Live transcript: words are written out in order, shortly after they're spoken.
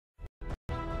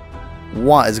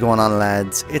What is going on,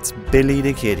 lads? It's Billy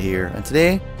the Kid here, and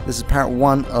today this is part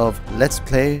 1 of Let's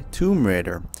Play Tomb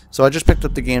Raider. So I just picked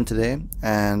up the game today,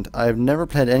 and I've never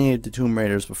played any of the Tomb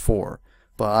Raiders before,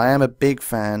 but I am a big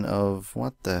fan of...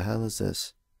 what the hell is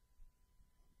this?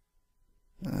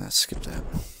 Skip that.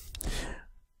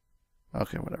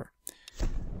 Okay, whatever.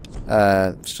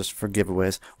 It's just for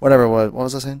giveaways. Whatever, what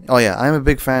was I saying? Oh yeah, I'm a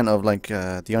big fan of like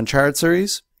the Uncharted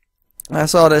series. I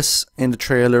saw this in the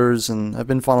trailers and I've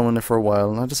been following it for a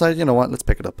while, and I decided, you know what, let's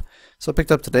pick it up. So I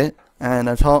picked it up today, and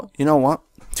I thought, you know what,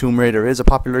 Tomb Raider is a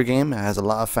popular game. It has a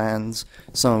lot of fans.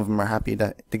 Some of them are happy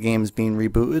that the game is being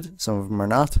rebooted, some of them are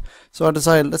not. So I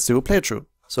decided, let's do a playthrough.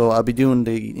 So I'll be doing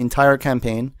the entire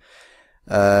campaign.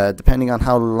 Depending on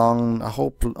how long,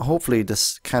 hopefully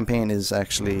this campaign is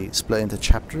actually split into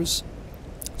chapters,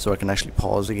 so I can actually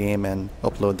pause the game and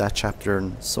upload that chapter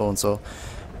and so.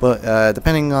 But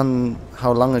depending on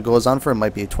how long it goes on for, it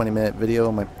might be a 20-minute video,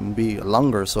 it might be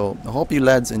longer. So I hope you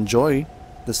lads enjoy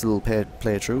this little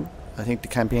playthrough. I think the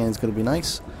campaign is going to be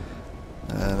nice.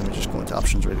 Let me just go into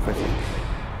options really quickly.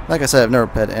 Like I said, I've never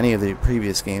played any of the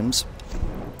previous games,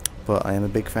 but I am a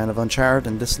big fan of Uncharted,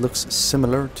 and this looks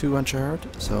similar to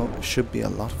Uncharted, so it should be a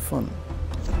lot of fun.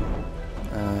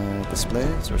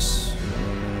 Displays or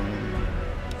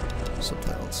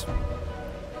subtitles.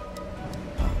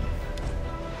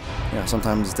 Yeah,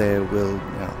 sometimes they will,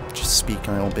 you know, just speak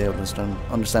and I won't be able to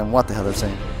understand what the hell they're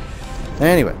saying.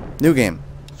 Anyway, new game.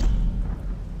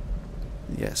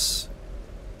 Yes.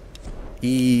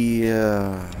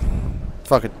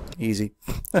 Fuck it, easy.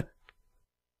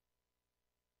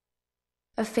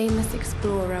 A famous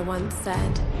explorer once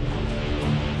said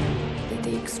that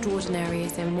the extraordinary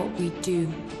is in what we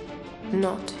do,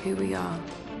 not who we are.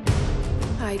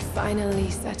 I'd finally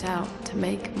set out to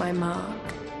make my mark,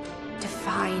 to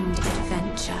find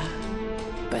adventure,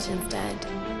 but instead,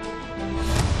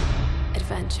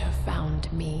 adventure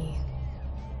found me.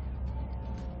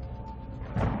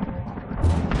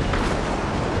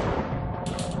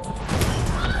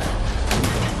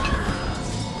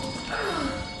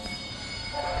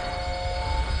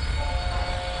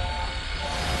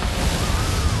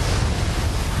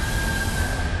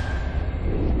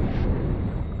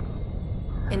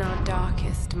 In our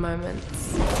darkest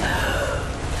moments,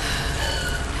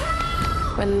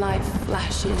 when life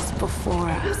flashes before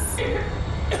us,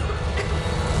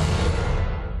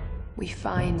 we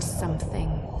find something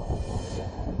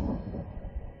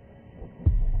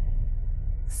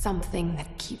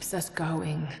that keeps us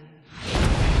going.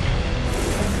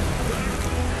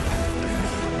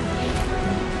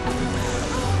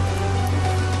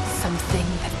 Something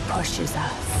that pushes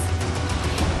us.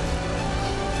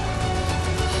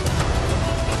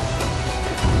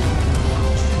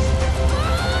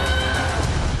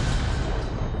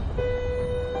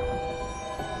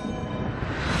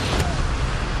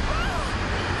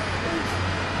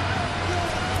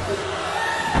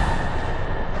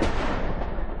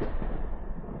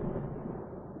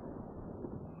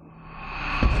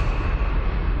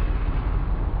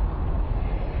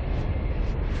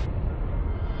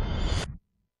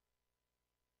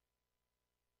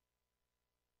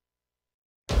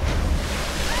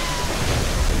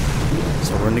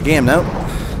 We're in the game now.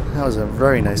 That was a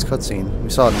very nice cutscene. We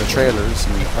saw it in the trailers,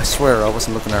 and I swear I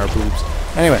wasn't looking at her boobs.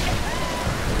 Anyway,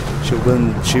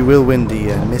 she will win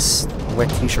the Miss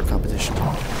Wet T-shirt competition.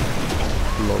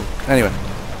 Lol. Anyway,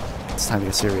 it's time to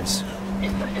get serious.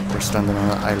 We're standing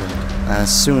on an island, and as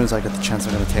soon as I get the chance,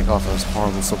 I'm going to take off those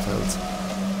horrible subtitles.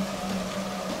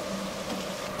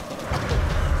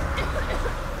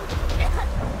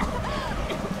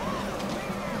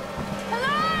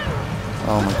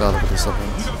 Oh my god, look at this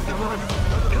subtitles.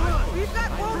 We've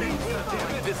got wounded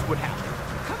people. This would happen.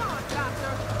 Come on,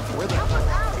 doctor. Help us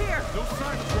out here. No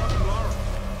sign of dropping Lara.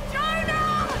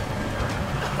 Jonah!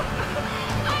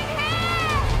 I'm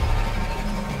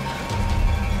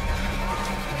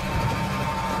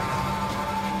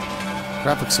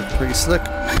here! Graphics look pretty slick.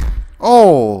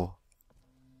 Oh!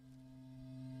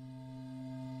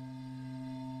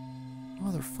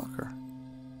 Motherfucker.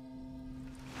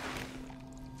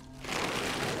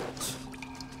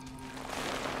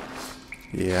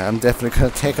 Yeah, I'm definitely gonna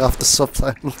take off the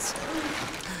subtitles.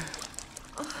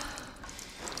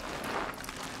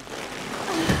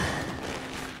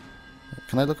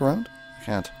 Can I look around? I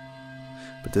can't.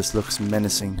 But this looks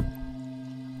menacing.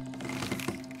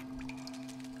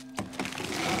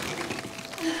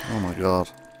 Oh my god.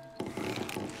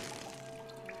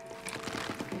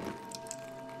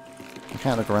 I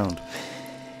can't look around.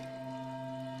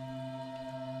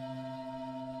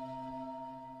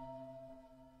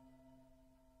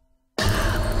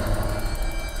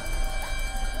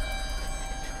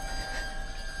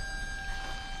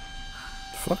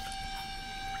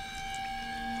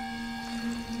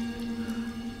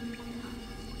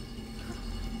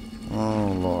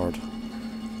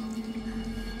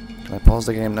 Can I pause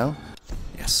the game now?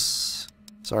 Yes.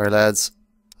 Sorry lads.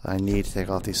 I need to take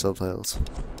off these subtitles.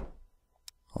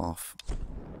 Off.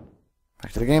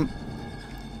 Back to the game.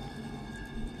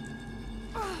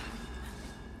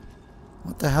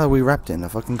 What the hell are we wrapped in? A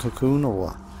fucking cocoon or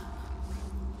what?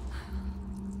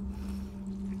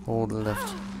 Hold the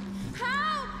left.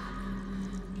 Help!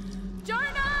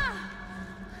 Jonah!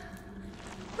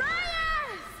 Brian!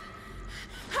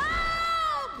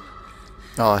 Help!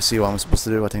 Oh, I see what I'm supposed to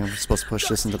do. I think I'm supposed to push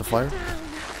this into the fire.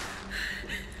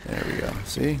 There we go.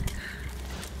 See?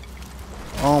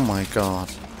 Oh my god.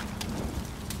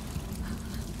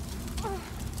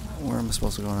 Where am I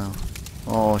supposed to go now?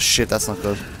 Oh shit, that's not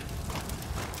good.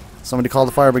 Somebody call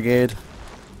the fire brigade.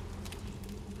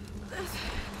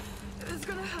 It's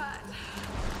gonna hurt.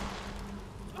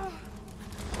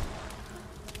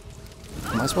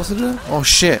 Am I supposed to do it? Oh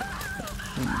shit.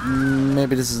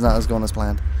 Maybe this is not as going as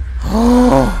planned.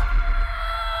 Oh!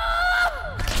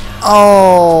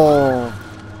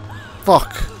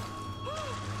 Fuck.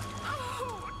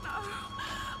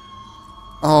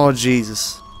 Oh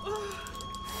Jesus.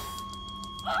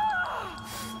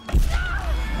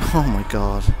 Oh my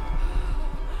god.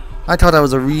 I thought that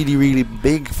was a really, really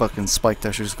big fucking spike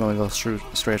that she was going to go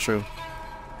straight through.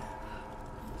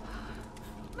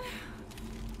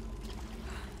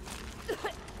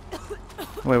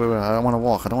 Wait, I don't want to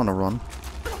walk. I don't want to run.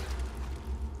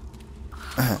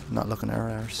 Not looking at our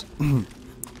arse. Do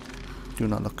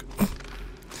not look.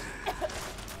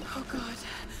 Oh god.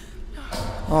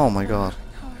 Oh my god.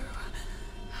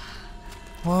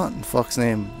 What in fuck's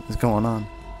name is going on?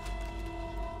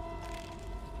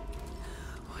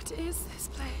 What is this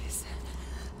place?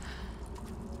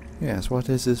 Yes, what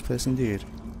is this place indeed?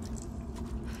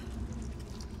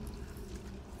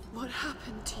 What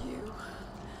happened to you?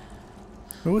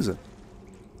 Who is it?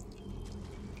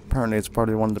 Apparently it's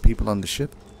probably one of the people on the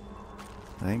ship.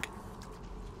 I think.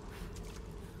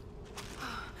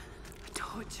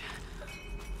 Torch.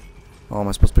 Oh, am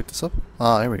I supposed to pick this up?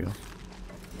 Ah, there we go.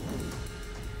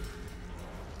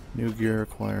 New gear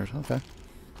acquired. Okay.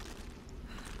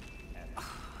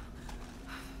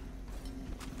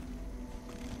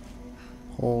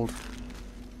 Hold.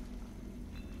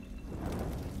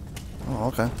 Oh,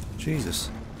 okay. Jesus.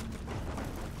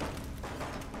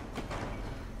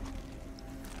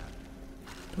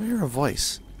 Do I hear a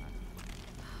voice?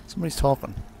 Somebody's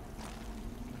talking.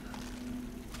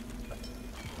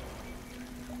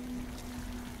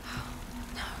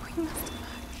 No, we must work.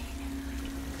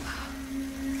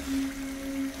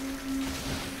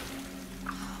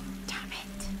 Oh, damn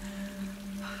it.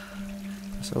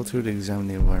 Press L2 to examine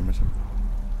the environment.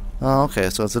 Oh, okay,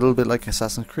 so it's a little bit like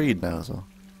Assassin's Creed now, so.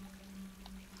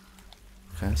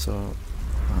 Okay, so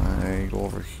I go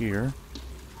over here.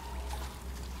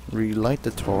 Relight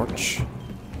the torch.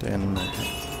 Then.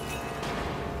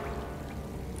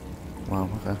 Wow,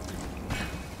 okay.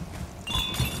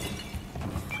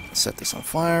 Set this on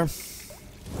fire.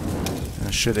 And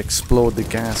I should explode the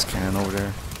gas can over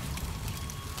there.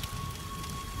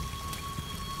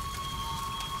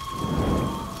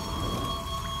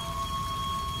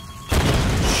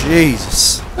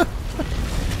 Jesus!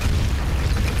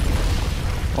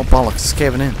 Oh bollocks, it's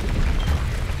caving in.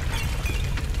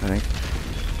 I think.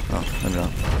 Oh, maybe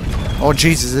not. Oh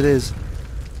Jesus, it is.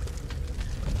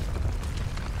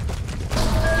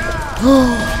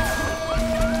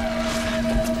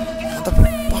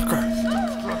 Motherfucker!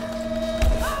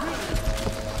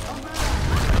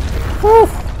 Woo!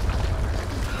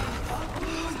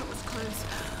 That was close.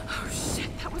 Oh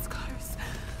shit, that was close.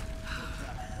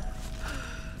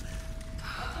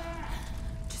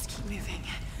 Just keep moving.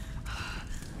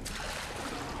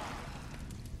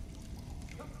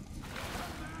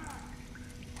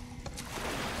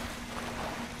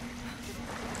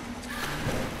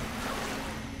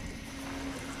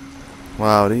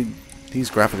 Wow, these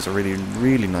graphics are really,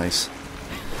 really nice.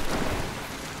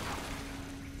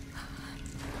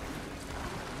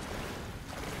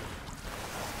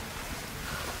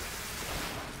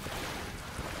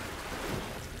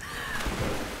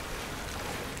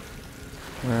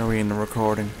 Where are we in the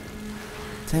recording?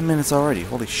 10 minutes already,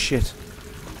 holy shit.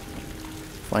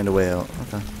 Find a way out,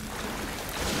 okay.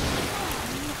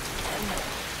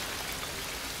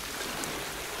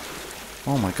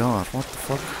 Oh my god, what the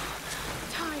fuck?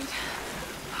 Tide.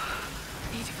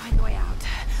 Need to find the way out.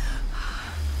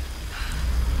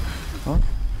 Huh?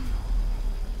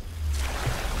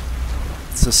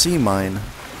 It's a sea mine.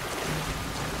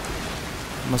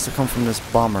 Must have come from this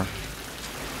bomber.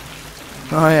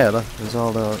 Oh yeah, look, there's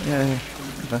all the... yeah,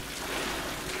 okay.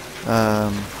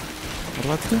 What do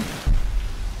I have to do?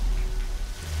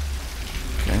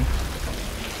 Okay.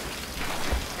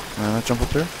 Can I not jump up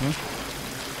there? No? On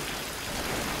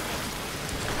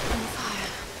fire.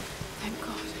 Thank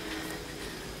God.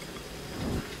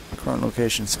 Current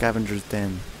location, Scavenger's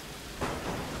Den.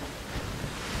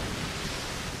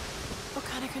 What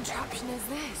kind of contraption is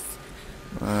this?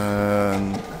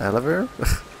 An elevator?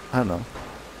 I don't know.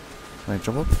 Can I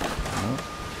jump up? No.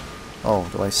 Oh,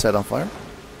 do I set on fire?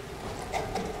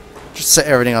 Just set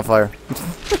everything on fire.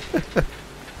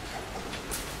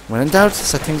 When in doubt,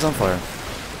 set things on fire.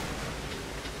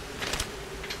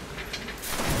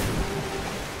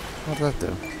 What did that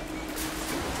do?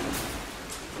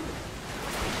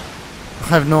 I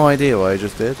have no idea what I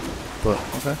just did, but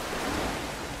okay.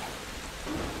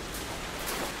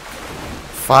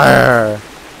 Fire!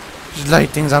 Just light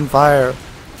things on fire.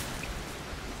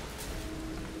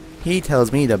 He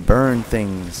tells me to burn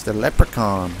things. The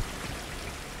leprechaun.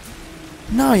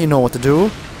 Now you know what to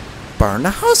do. Burn the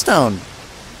house down.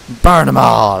 Burn them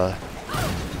all.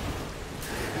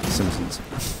 Simpsons.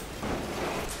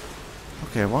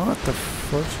 Okay, what the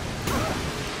fuck?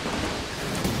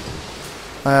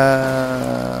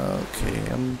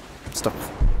 Okay, I'm stuck.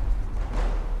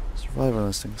 Survival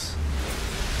instincts.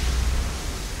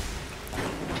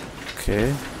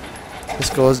 Okay. This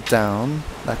goes down.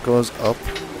 That goes up.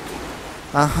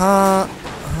 Aha.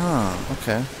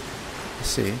 Okay. I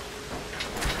see.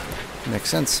 Makes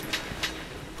sense.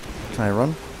 Can I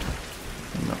run?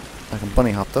 No. I can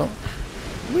bunny hop though.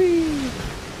 Whee!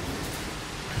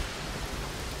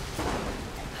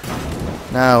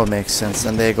 Now it makes sense.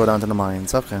 And they go down to the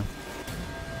mines. Okay.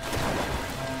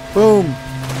 Boom!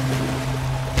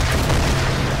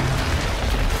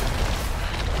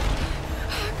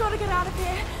 Gotta get out of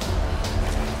here.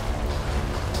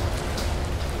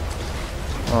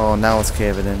 Oh, now it's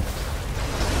caving in.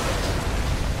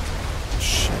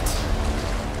 Shit.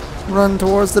 Run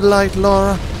towards the light,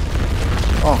 Laura.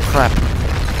 Oh, crap.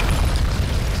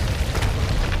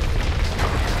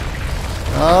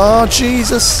 Oh,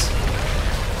 Jesus.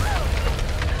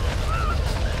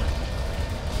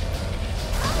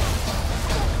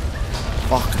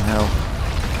 Fucking hell.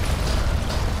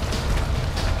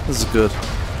 This is good.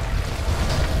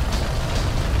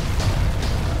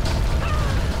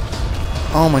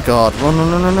 Oh my god. Run,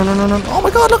 run, run, run, run, run, run. Oh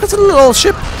my god, look, it's a little old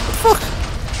ship. What the fuck?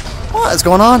 What is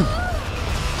going on?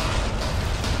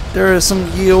 There are some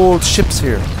ye old ships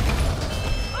here.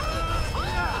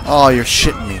 Oh, you're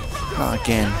shitting me. Not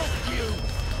again.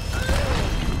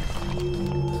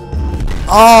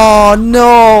 Oh,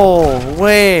 no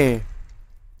way.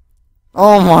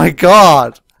 Oh my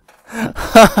god.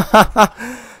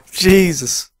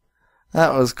 Jesus.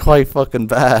 That was quite fucking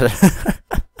bad.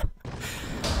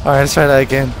 Alright, let's try that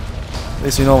again. At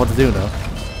least we know what to do now.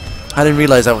 I didn't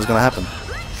realize that was going to happen.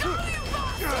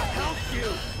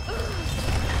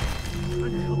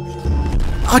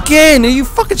 Again! Are you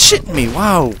fucking shitting me?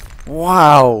 Wow.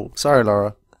 Wow. Sorry,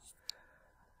 Laura.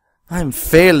 I'm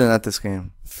failing at this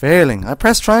game. Failing. I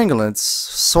press triangle and it's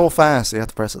so fast you have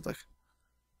to press it like.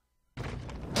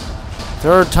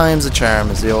 Third time's a charm,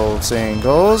 as the old saying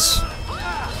goes.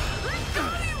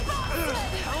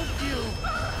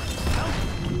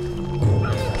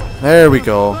 There we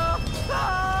go.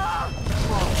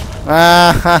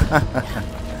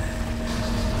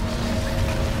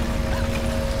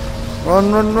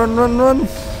 Run, run, run, run, run.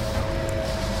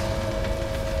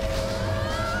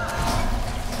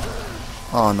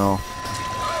 Oh no.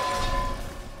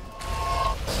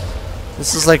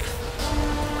 This is like...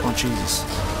 Oh Jesus.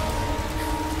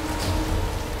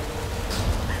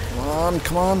 Come on,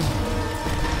 come on.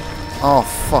 Oh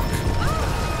fuck.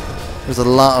 There's a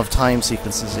lot of time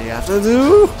sequences that you have to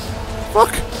do.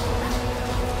 Fuck.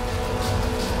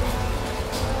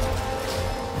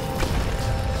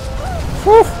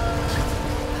 Whew.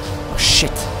 Oh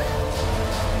shit.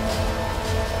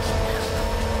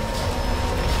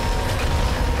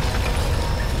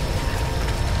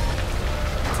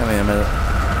 Tell me a minute.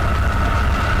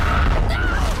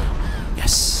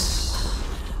 Yes.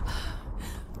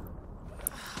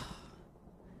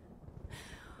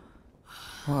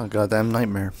 Oh, goddamn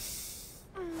nightmare.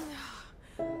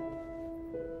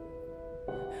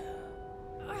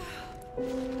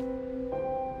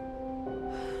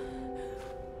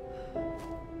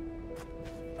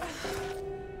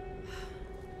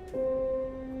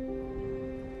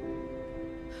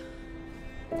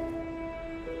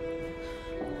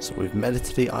 So we've made it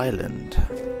to the island.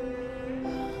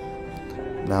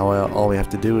 Now all we have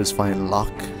to do is find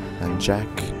Locke and Jack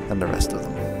and the rest of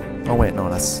them. Oh wait, no,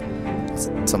 that's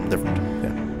something different.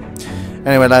 Yeah.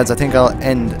 Anyway, lads, I think I'll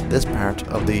end this part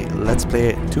of the Let's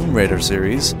Play Tomb Raider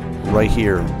series right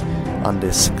here on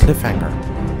this cliffhanger.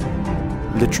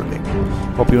 literally.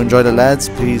 Hope you enjoyed it, lads.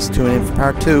 Please tune in for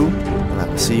part 2, and I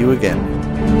will see you again.